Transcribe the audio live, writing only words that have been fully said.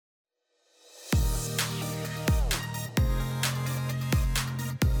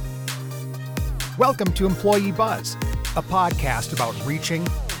Welcome to Employee Buzz, a podcast about reaching,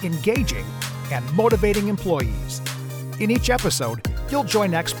 engaging, and motivating employees. In each episode, you'll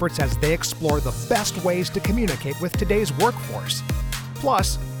join experts as they explore the best ways to communicate with today's workforce.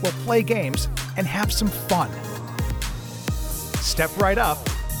 Plus, we'll play games and have some fun. Step right up.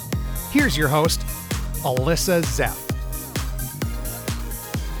 Here's your host, Alyssa Zeff.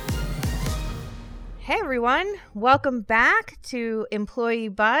 Hey everyone, welcome back to Employee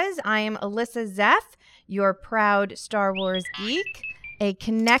Buzz. I am Alyssa Zeff, your proud Star Wars geek, a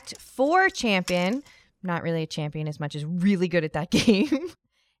Connect 4 champion, not really a champion as much as really good at that game,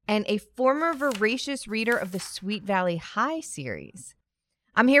 and a former voracious reader of the Sweet Valley High series.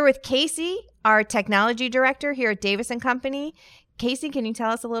 I'm here with Casey, our technology director here at Davis & Company. Casey, can you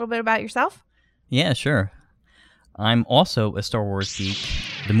tell us a little bit about yourself? Yeah, sure. I'm also a Star Wars geek,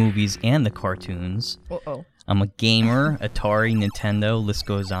 the movies and the cartoons. Uh-oh. I'm a gamer, Atari, Nintendo, list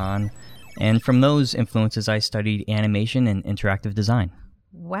goes on. And from those influences, I studied animation and interactive design.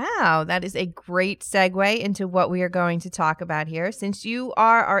 Wow, that is a great segue into what we are going to talk about here. Since you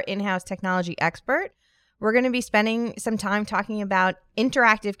are our in-house technology expert, we're going to be spending some time talking about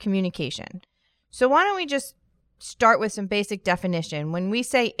interactive communication. So why don't we just start with some basic definition. When we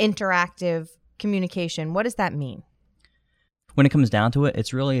say interactive communication, what does that mean? When it comes down to it,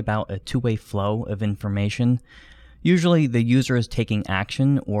 it's really about a two-way flow of information. Usually the user is taking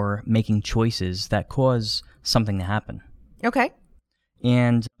action or making choices that cause something to happen. Okay.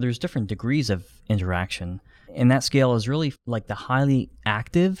 And there's different degrees of interaction. And that scale is really like the highly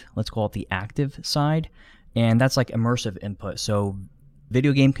active, let's call it the active side. And that's like immersive input. So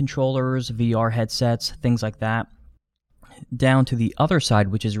video game controllers, VR headsets, things like that. Down to the other side,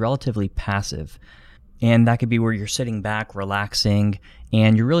 which is relatively passive. And that could be where you're sitting back, relaxing,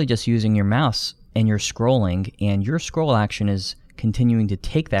 and you're really just using your mouse and you're scrolling, and your scroll action is continuing to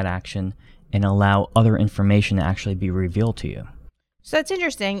take that action and allow other information to actually be revealed to you. So that's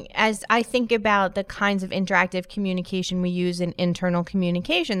interesting. As I think about the kinds of interactive communication we use in internal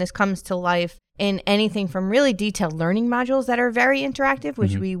communication, this comes to life in anything from really detailed learning modules that are very interactive,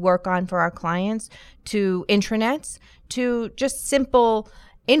 which we work on for our clients, to intranets, to just simple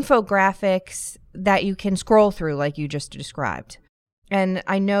infographics that you can scroll through like you just described. And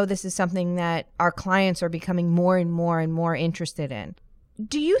I know this is something that our clients are becoming more and more interested in.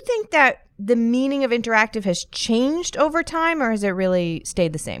 Do you think that the meaning of interactive has changed over time, or has it really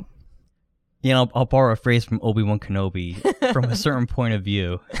stayed the same? You know, I'll borrow a phrase from Obi-Wan Kenobi. From a certain point of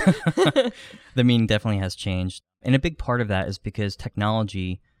view, the meaning definitely has changed. And a big part of that is because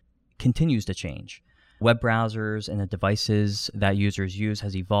technology continues to change. Web browsers and the devices that users use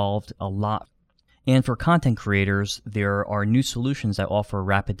has evolved a lot. And for content creators, there are new solutions that offer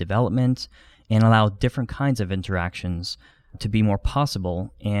rapid development and allow different kinds of interactions to be more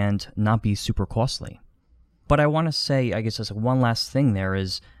possible and not be super costly. But I want to say, I guess as one last thing there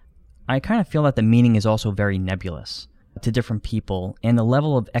is, I kind of feel that the meaning is also very nebulous to different people, and the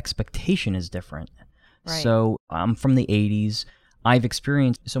level of expectation is different. Right. So I'm from the 80s. I've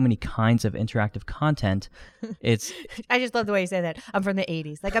experienced so many kinds of interactive content. It's I just love the way you say that. I'm from the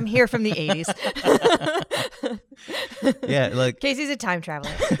 80s. Like I'm here from the 80s. yeah, like Casey's a time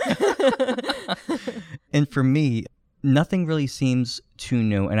traveler. And for me, nothing really seems too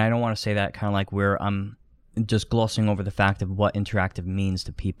new. And I don't want to say that kind of like where I'm just glossing over the fact of what interactive means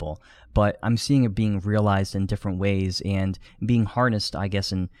to people. But I'm seeing it being realized in different ways and being harnessed, I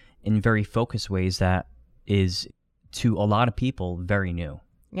guess, in very focused ways that is, to a lot of people, very new.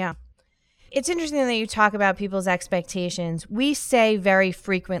 Yeah. It's interesting that you talk about people's expectations. We say very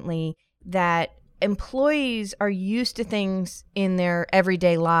frequently that employees are used to things in their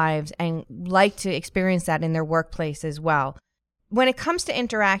everyday lives and like to experience that in their workplace as well. When it comes to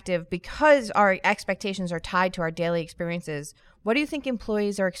interactive, because our expectations are tied to our daily experiences, what do you think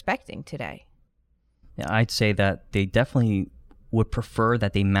employees are expecting today? Yeah, I'd say that they definitely would prefer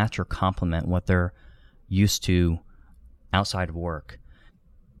that they match or complement what they're used to outside of work.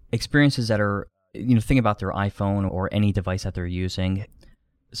 Experiences that are, think about their iPhone or any device that they're using.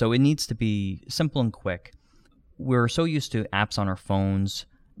 So it needs to be simple and quick. We're so used to apps on our phones,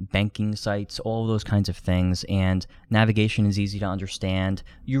 banking sites, all of those kinds of things, and navigation is easy to understand.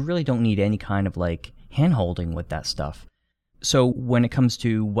 You really don't need any kind of like hand-holding with that stuff. So when it comes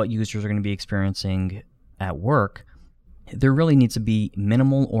to what users are going to be experiencing at work, there really needs to be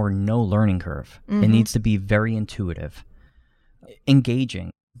minimal or no learning curve. It needs to be very intuitive,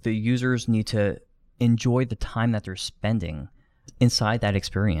 engaging. The users need to enjoy the time that they're spending inside that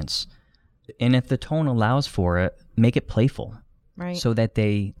experience. And if the tone allows for it, make it playful. Right. So that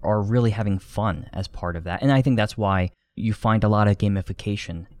they are really having fun as part of that. And I think that's why you find a lot of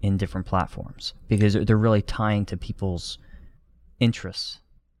gamification in different platforms because they're really tying to people's interests.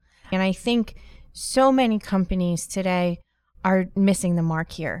 And I think so many companies today are missing the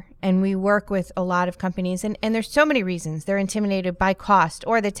mark here. And we work with a lot of companies, and there's so many reasons. They're intimidated by cost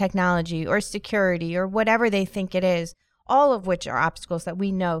or the technology or security or whatever they think it is, all of which are obstacles that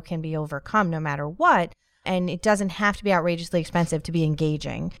we know can be overcome no matter what. And it doesn't have to be outrageously expensive to be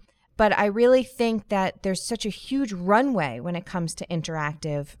engaging. But I really think that there's such a huge runway when it comes to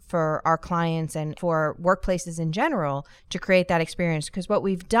interactive for our clients and for workplaces in general to create that experience. Because what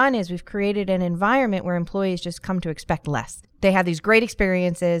we've done is we've created an environment where employees just come to expect less. They have these great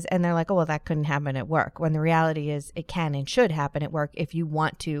experiences and they're like, oh, well, that couldn't happen at work. When the reality is it can and should happen at work if you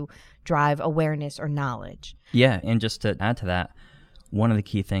want to drive awareness or knowledge. Yeah. And just to add to that, one of the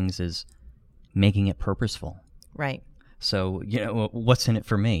key things is making it purposeful. Right. So, what's in it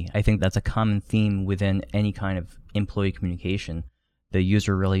for me? I think that's a common theme within any kind of employee communication. The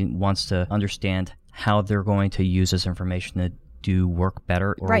user really wants to understand how they're going to use this information to do work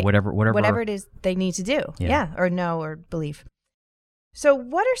better or right. whatever it is they need to do. Yeah. Or know or believe. So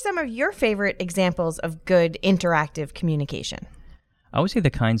what are some of your favorite examples of good interactive communication? I would say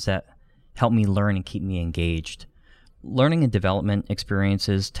the kinds that help me learn and keep me engaged. Learning and development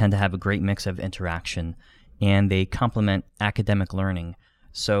experiences tend to have a great mix of interaction, and they complement academic learning.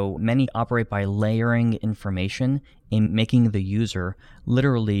 So many operate by layering information and making the user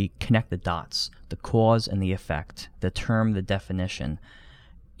literally connect the dots, the cause and the effect, the term, the definition.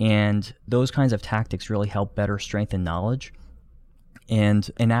 And those kinds of tactics really help better strengthen knowledge. And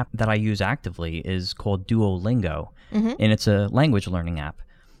an app that I use actively is called Duolingo, and it's a language learning app.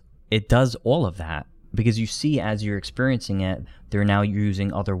 It does all of that. Because you see, as you're experiencing it, they're now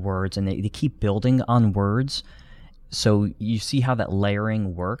using other words, and they keep building on words. So you see how that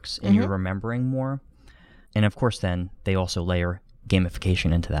layering works, and you're remembering more. And of course, then they also layer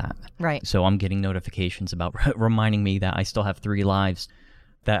gamification into that. Right. So I'm getting notifications about reminding me that I still have 3 lives,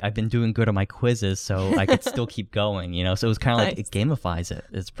 that I've been doing good on my quizzes, so I could still keep going. So it's kind of like it gamifies it.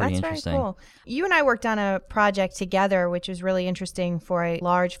 It's pretty interesting. Very cool. You and I worked on a project together, which was really interesting for a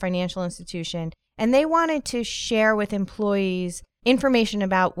large financial institution. And they wanted to share with employees information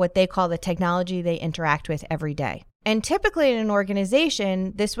about what they call the technology they interact with every day. And typically in an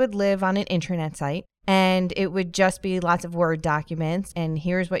organization, this would live on an intranet site, and it would just be lots of Word documents. And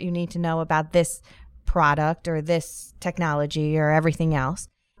here's what you need to know about this product or this technology or everything else.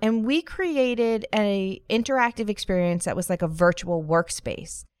 And we created an interactive experience that was like a virtual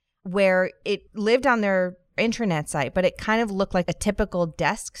workspace where it lived on their intranet site, but it kind of looked like a typical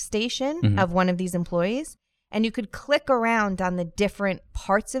desk station of one of these employees. And you could click around on the different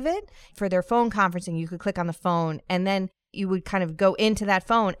parts of it. For their phone conferencing, you could click on the phone, and then you would kind of go into that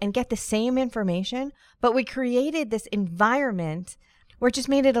phone and get the same information. But we created this environment where it just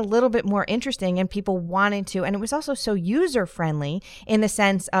made it a little bit more interesting, and people wanted to. And it was also so user-friendly in the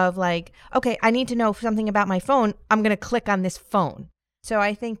sense of like, okay, I need to know something about my phone. I'm going to click on this phone. So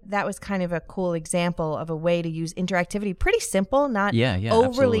I think that was kind of a cool example of a way to use interactivity. Pretty simple, not overly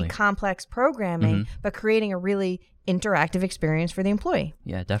absolutely. Complex programming, but creating a really interactive experience for the employee.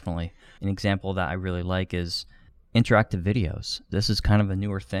 Yeah, definitely. An example that I really like is interactive videos. This is kind of a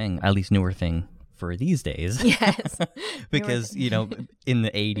newer thing, at least newer thing for these days. Yes. Because, in the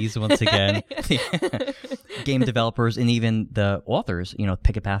 80s, once again, game developers and even the authors,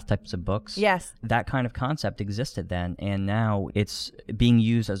 pick a path types of books. Yes. That kind of concept existed then. And now it's being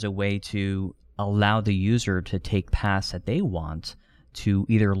used as a way to allow the user to take paths that they want to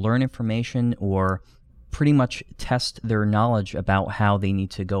either learn information or pretty much test their knowledge about how they need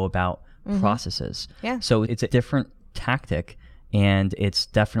to go about processes. Yeah. So it's a different tactic. And it's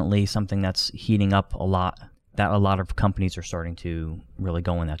definitely something that's heating up a lot, that a lot of companies are starting to really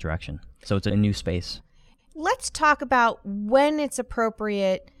go in that direction. So it's a new space. Let's talk about when it's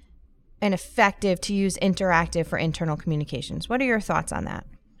appropriate and effective to use interactive for internal communications. What are your thoughts on that?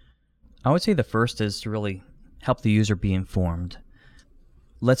 I would say the first is to really help the user be informed.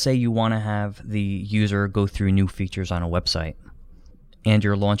 Let's say you want to have the user go through new features on a website, and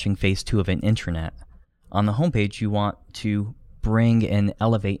you're launching phase 2 of an intranet. On the homepage, you want to bring and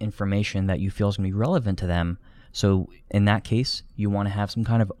elevate information that you feel is going to be relevant to them. So in that case, you want to have some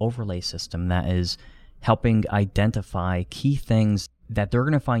kind of overlay system that is helping identify key things that they're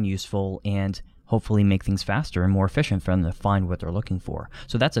going to find useful and hopefully make things faster and more efficient for them to find what they're looking for.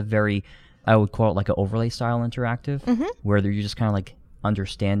 So that's a very, I would call it like an overlay style interactive, where you're just kind of like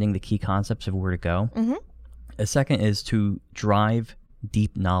understanding the key concepts of where to go. A second is to drive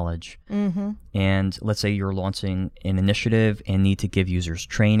deep knowledge. And let's say you're launching an initiative and need to give users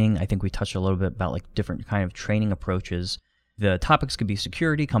training. I think we touched a little bit about like different kind of training approaches. The topics could be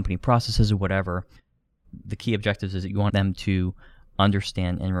security, company processes, or whatever. The key objectives is that you want them to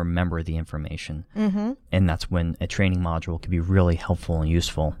understand and remember the information. And that's when a training module can be really helpful and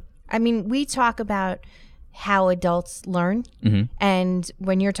useful. I mean, we talk about how adults learn. And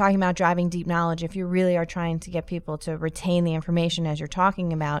when you're talking about driving deep knowledge, if you really are trying to get people to retain the information as you're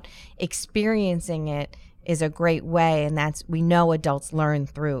talking about, experiencing it is a great way. And that's, we know adults learn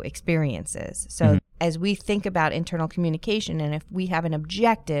through experiences. So as we think about internal communication, and if we have an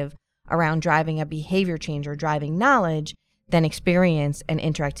objective around driving a behavior change or driving knowledge, then experience and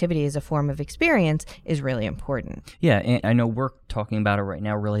interactivity as a form of experience is really important. Yeah, and I know we're talking about it right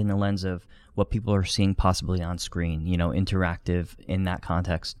now really in the lens of what people are seeing possibly on screen, you know, interactive in that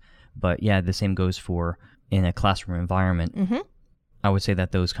context. But yeah, the same goes for in a classroom environment. I would say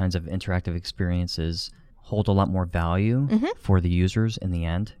that those kinds of interactive experiences hold a lot more value for the users in the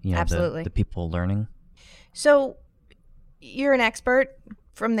end, you know, Absolutely. The people learning. So you're an expert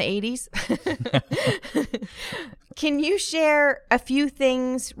from the 80s. Can you share a few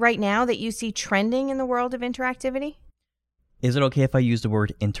things right now that you see trending in the world of interactivity? Is it okay if I use the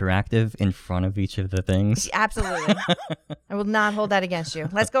word interactive in front of each of the things? Absolutely. I will not hold that against you.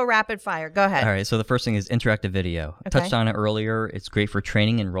 Let's go rapid fire. Go ahead. All right, so the first thing is interactive video. Okay. Touched on it earlier. It's great for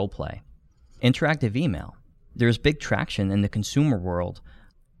training and role play. Interactive email. There's big traction in the consumer world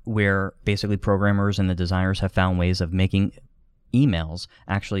where basically programmers and the designers have found ways of making emails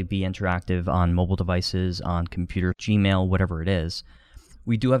actually be interactive on mobile devices, on computer, Gmail, whatever it is.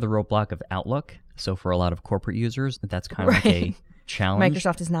 We do have the roadblock of Outlook. So for a lot of corporate users, that's kind of like a challenge.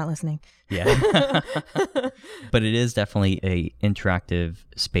 Microsoft is not listening. Yeah. But it is definitely a interactive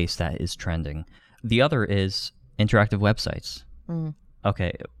space that is trending. The other is interactive websites.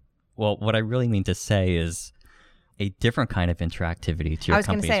 Okay. Well, what I really mean to say is a different kind of interactivity to your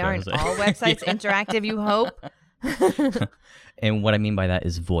company's website. I was going to say, aren't all websites interactive, you hope? And what I mean by that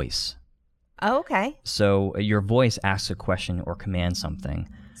is voice. Oh, okay. So your voice asks a question or commands something.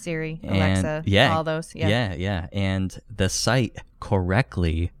 Siri, Alexa, all those. Yeah. And the site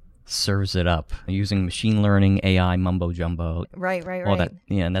correctly serves it up using machine learning, AI, mumbo jumbo. Right. All that,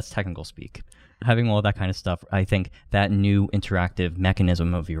 yeah, and that's technical speak. Having all that kind of stuff, I think that new interactive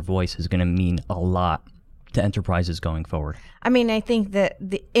mechanism of your voice is going to mean a lot to enterprises going forward. I mean, I think that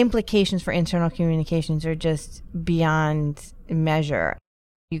the implications for internal communications are just beyond measure.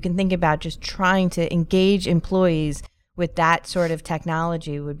 You can think about just trying to engage employees with that sort of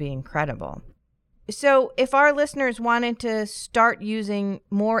technology would be incredible. So if our listeners wanted to start using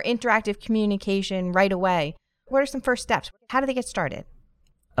more interactive communication right away, what are some first steps? How do they get started?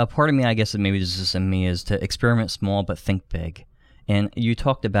 A part of me, I guess, that maybe this is in me, is to experiment small but think big. And you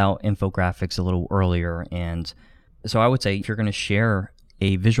talked about infographics a little earlier, and so I would say if you're going to share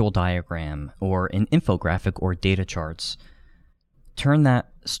a visual diagram or an infographic or data charts, turn that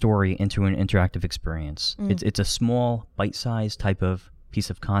story into an interactive experience. It's a small, bite-sized type of piece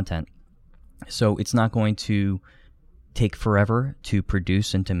of content. So it's not going to take forever to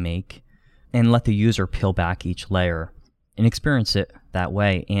produce and to make, and let the user peel back each layer and experience it that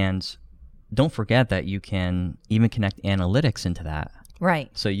way. And don't forget that you can even connect analytics into that. Right.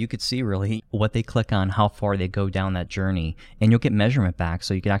 So you could see really what they click on, how far they go down that journey, and you'll get measurement back,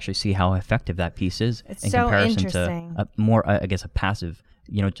 so you can actually see how effective that piece is It's in so comparison interesting. to a more, I guess, a passive,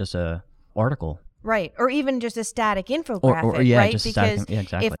 just a article. Right. Or even just a static infographic, right? Just because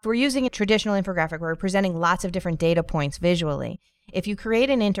exactly. if we're using a traditional infographic where we're presenting lots of different data points visually, if you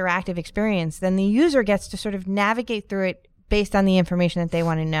create an interactive experience, then the user gets to sort of navigate through it based on the information that they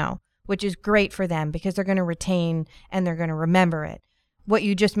want to know, which is great for them because they're going to retain and they're going to remember it. What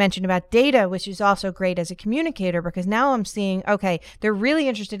you just mentioned about data, which is also great as a communicator, because now I'm seeing, okay, they're really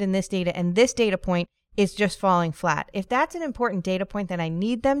interested in this data and this data point is just falling flat. If that's an important data point that I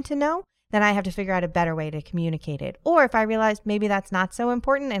need them to know, then I have to figure out a better way to communicate it. Or if I realize maybe that's not so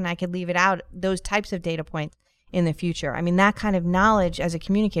important and I could leave it out, those types of data points in the future. I mean, that kind of knowledge as a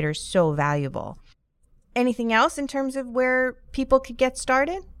communicator is so valuable. Anything else in terms of where people could get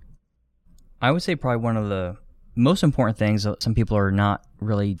started? I would say probably one of the most important things that some people are not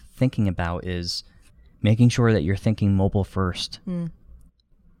really thinking about is making sure that you're thinking mobile first.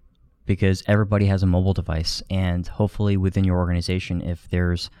 Because everybody has a mobile device, and hopefully within your organization, if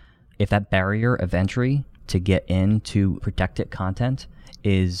that barrier of entry to get into protected content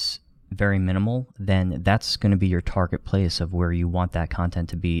is very minimal, then that's going to be your target place of where you want that content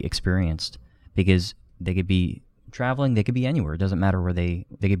to be experienced. Because they could be traveling, they could be anywhere. It doesn't matter where they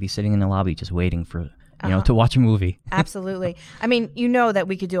could be sitting in the lobby just waiting for to watch a movie. Absolutely. I mean, you know that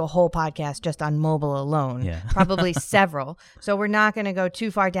we could do a whole podcast just on mobile alone, probably several. So we're not going to go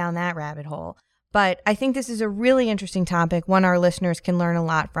too far down that rabbit hole. But I think this is a really interesting topic, one our listeners can learn a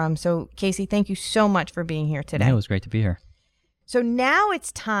lot from. So, Casey, thank you so much for being here today. Yeah, it was great to be here. So now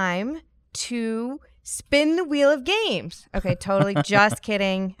it's time to spin the wheel of games. Okay, totally. Just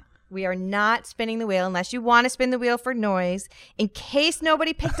kidding. We are not spinning the wheel unless you want to spin the wheel for noise. In case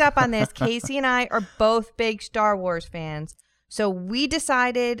nobody picked up on this, Casey and I are both big Star Wars fans. So we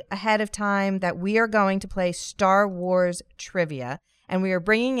decided ahead of time that we are going to play Star Wars trivia. And we are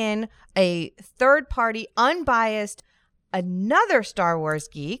bringing in a third-party, unbiased, another Star Wars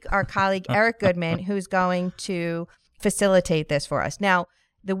geek, our colleague Eric Goodman, who's going to facilitate this for us. Now,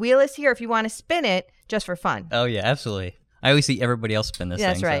 the wheel is here if you want to spin it just for fun. Oh, yeah, absolutely. I always see everybody else spin this thing.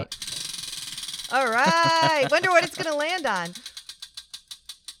 That's right. So. All right. Wonder what it's going to land on.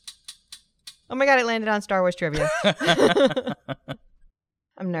 Oh, my God, it landed on Star Wars trivia.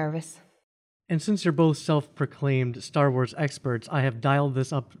 I'm nervous. And since you're both self-proclaimed Star Wars experts, I have dialed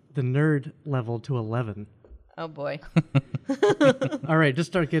this up the nerd level to 11. Oh, boy. All right,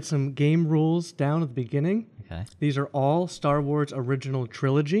 just start get some game rules down at the beginning. Okay. These are all Star Wars original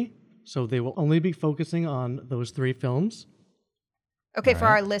trilogy, so they will only be focusing on those 3 films. Okay, for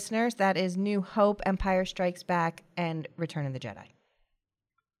our listeners, that is New Hope, Empire Strikes Back, and Return of the Jedi.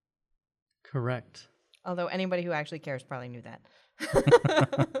 Correct. Although anybody who actually cares probably knew that.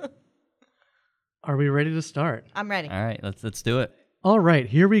 Are we ready to start? I'm ready. All right, let's do it. All right,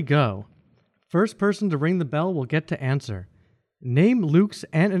 here we go. First person to ring the bell will get to answer. Name Luke's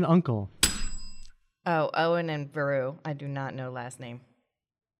aunt and uncle. Oh, Owen and Beru. I do not know last name.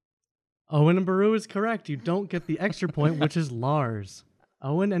 Owen and Beru is correct. You don't get the extra point, which is Lars.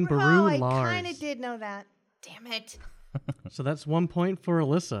 Owen and Beru, I Lars. kind of did know that. Damn it. So that's 1 point for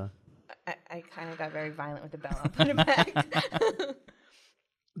Alyssa. I kind of got very violent with the bell. I'll put it back.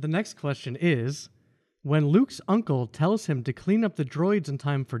 The next question is, when Luke's uncle tells him to clean up the droids in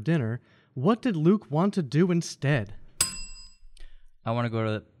time for dinner, what did Luke want to do instead? I want to go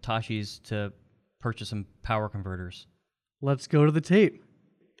to Tashi's to purchase some power converters. Let's go to the tape.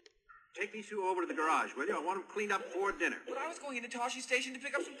 Take these 2 over to the garage, will you? I want them cleaned up for dinner. But I was going into Toshi Station to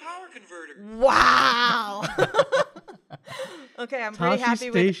pick up some power converter. Wow. Okay, I'm pretty Tashi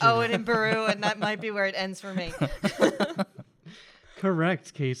happy with Station. Owen and Beru, and that might be where it ends for me.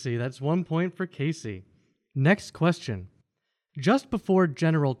 Correct, Casey. That's 1 point for Casey. Next question. Just before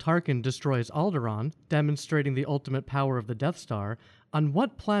General Tarkin destroys Alderaan, demonstrating the ultimate power of the Death Star, on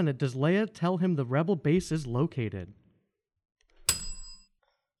what planet does Leia tell him the rebel base is located?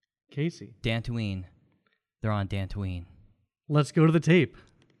 Casey. Dantooine. They're on Dantooine. Let's go to the tape.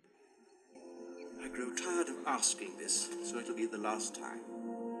 I grow tired of asking this, so it'll be the last time.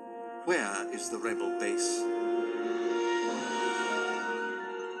 Where is the rebel base?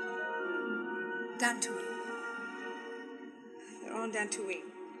 Dantooine. They're on Dantooine.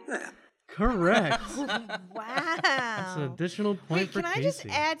 There. Correct. Wow. That's an additional point Wait, for can Casey. I just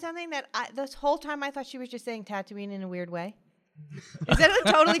add something that this whole time I thought she was just saying Tatooine in a weird way? Is that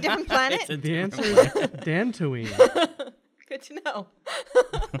a totally different planet? The answer is Dantooine. Good to know.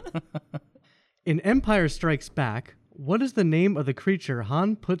 In Empire Strikes Back, what is the name of the creature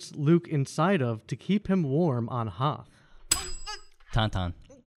Han puts Luke inside of to keep him warm on Hoth? Tauntaun.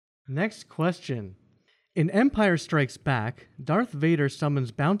 Next question. In Empire Strikes Back, Darth Vader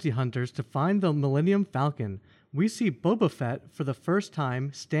summons bounty hunters to find the Millennium Falcon. We see Boba Fett for the first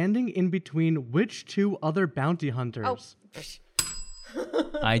time standing in between which 2 other bounty hunters?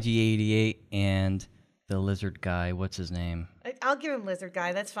 IG-88 and the lizard guy. What's his name? I'll give him Lizard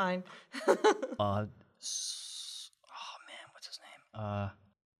Guy. That's fine. Oh man, what's his name?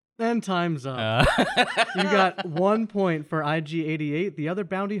 And time's up. You got 1 point for IG-88. The other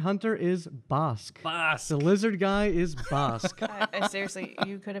bounty hunter is Bosk. Bosk. The lizard guy is Bosk. I seriously,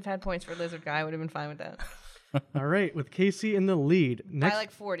 you could have had points for Lizard Guy. I would have been fine with that. All right, with Casey in the lead. By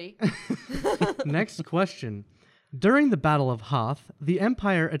like 40. Next question. During the Battle of Hoth, the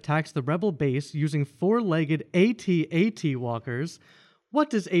Empire attacks the rebel base using 4-legged AT-AT walkers. What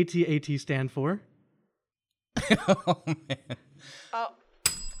does AT-AT stand for? Oh man.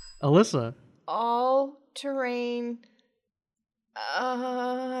 Alyssa. All terrain.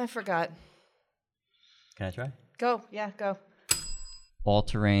 I forgot. Can I try? Go. Yeah, go.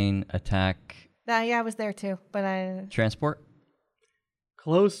 All-terrain attack Yeah, I was there too, but I. transport.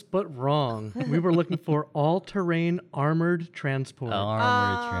 Close but wrong. We were looking for all-terrain armored transport.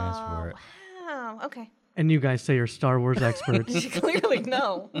 Armored transport. Wow. Okay. And you guys say you're Star Wars experts. Clearly,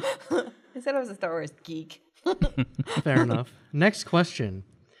 no. I said I was a Star Wars geek. Fair enough. Next question.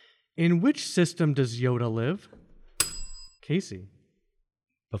 In which system does Yoda live? Casey.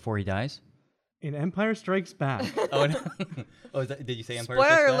 Before he dies? In Empire Strikes Back. Oh, no. Did you say Empire Spoiler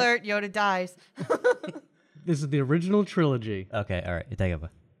Strikes Back? alert, Yoda dies. This is the original trilogy. Okay, all right. Dagobah.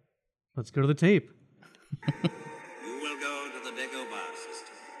 Let's go to the tape. You will go to the Dagobah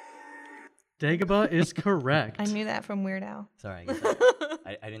system. Dagobah is correct. I knew that from Weird Al. Sorry,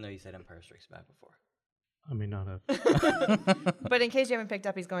 I didn't know you said Empire Strikes Back before. I may not have. But in case you haven't picked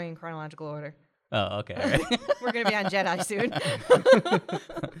up, he's going in chronological order. Oh, okay. All right. We're going to be on Jedi soon.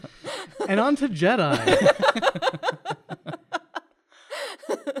 And on to Jedi.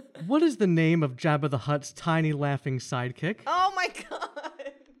 What is the name of Jabba the Hutt's tiny laughing sidekick? Oh my God.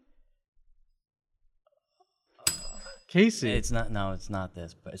 Casey. It's not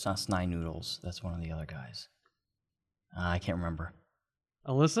this, but it's not Snide Noodles. That's one of the other guys. I can't remember.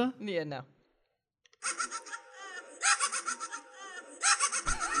 Alyssa? Yeah, no.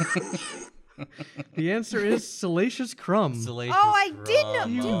 The answer is Salacious Crumb. Oh, I did know.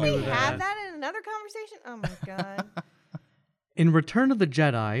 You Didn't knew we that. have that in another conversation? Oh my God. In Return of the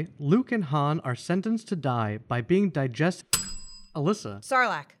Jedi, Luke and Han are sentenced to die by being digested. Alyssa.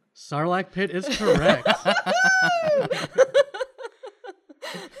 Sarlacc. Sarlacc Pit is correct.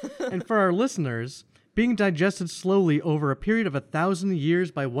 And for our listeners, being digested slowly over a period of 1,000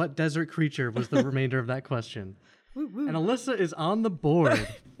 years by what desert creature was the remainder of that question? And Alyssa is on the board.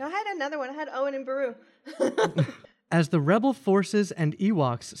 No, I had another one. I had Owen and Baru. As the rebel forces and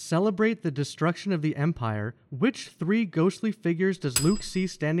Ewoks celebrate the destruction of the Empire, which 3 ghostly figures does Luke see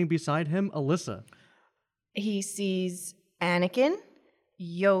standing beside him? Alyssa. He sees Anakin,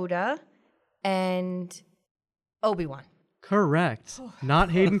 Yoda, and Obi-Wan. Correct.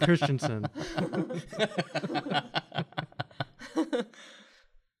 Not Hayden Christensen.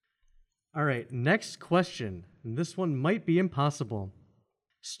 All right, next question. This one might be impossible.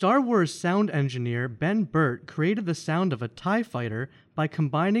 Star Wars sound engineer Ben Burtt created the sound of a TIE fighter by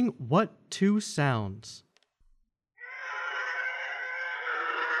combining what 2 sounds?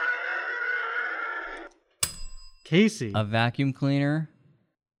 Casey. A vacuum cleaner,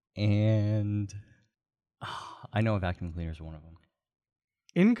 and I know a vacuum cleaner is one of them.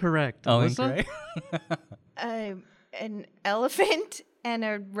 Incorrect. Oh, Alyssa? incorrect. An elephant and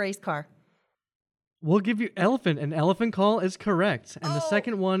a race car. We'll give you elephant. An elephant call is correct. And the Oh.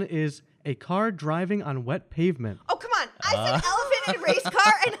 second one is a car driving on wet pavement. Oh, come on. I said elephant and race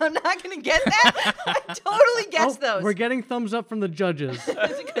car, and I'm not going to get that? I totally guessed those. We're getting thumbs up from the judges.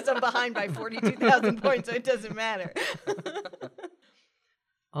 It's because I'm behind by 42,000 points, so it doesn't matter.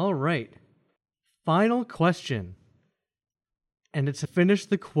 All right. Final question. And it's to finish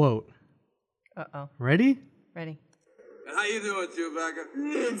the quote. Uh-oh. Ready? Ready. How you doing, Chewbacca?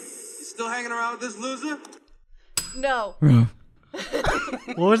 You still hanging around with this loser? No.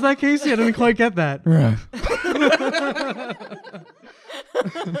 What was that, Casey? I didn't quite get that.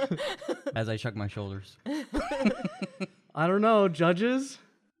 As I shrug my shoulders. I don't know. Judges?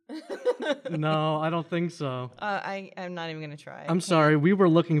 No, I don't think so. I'm not even going to try. I'm sorry. We were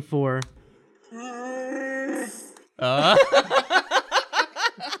looking for...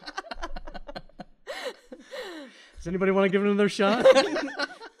 Does anybody want to give it another shot?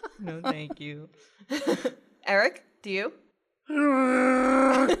 No, thank you. Eric, do you?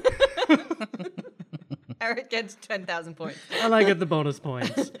 Eric gets 10,000 points. And I get the bonus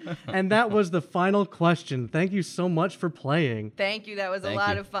points. And that was the final question. Thank you so much for playing. Thank you. That was a Thank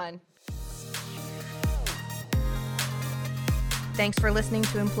lot you. of fun. Thanks for listening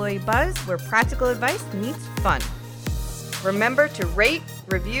to Employee Buzz, where practical advice meets fun. Remember to rate,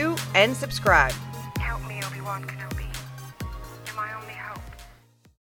 review, and subscribe.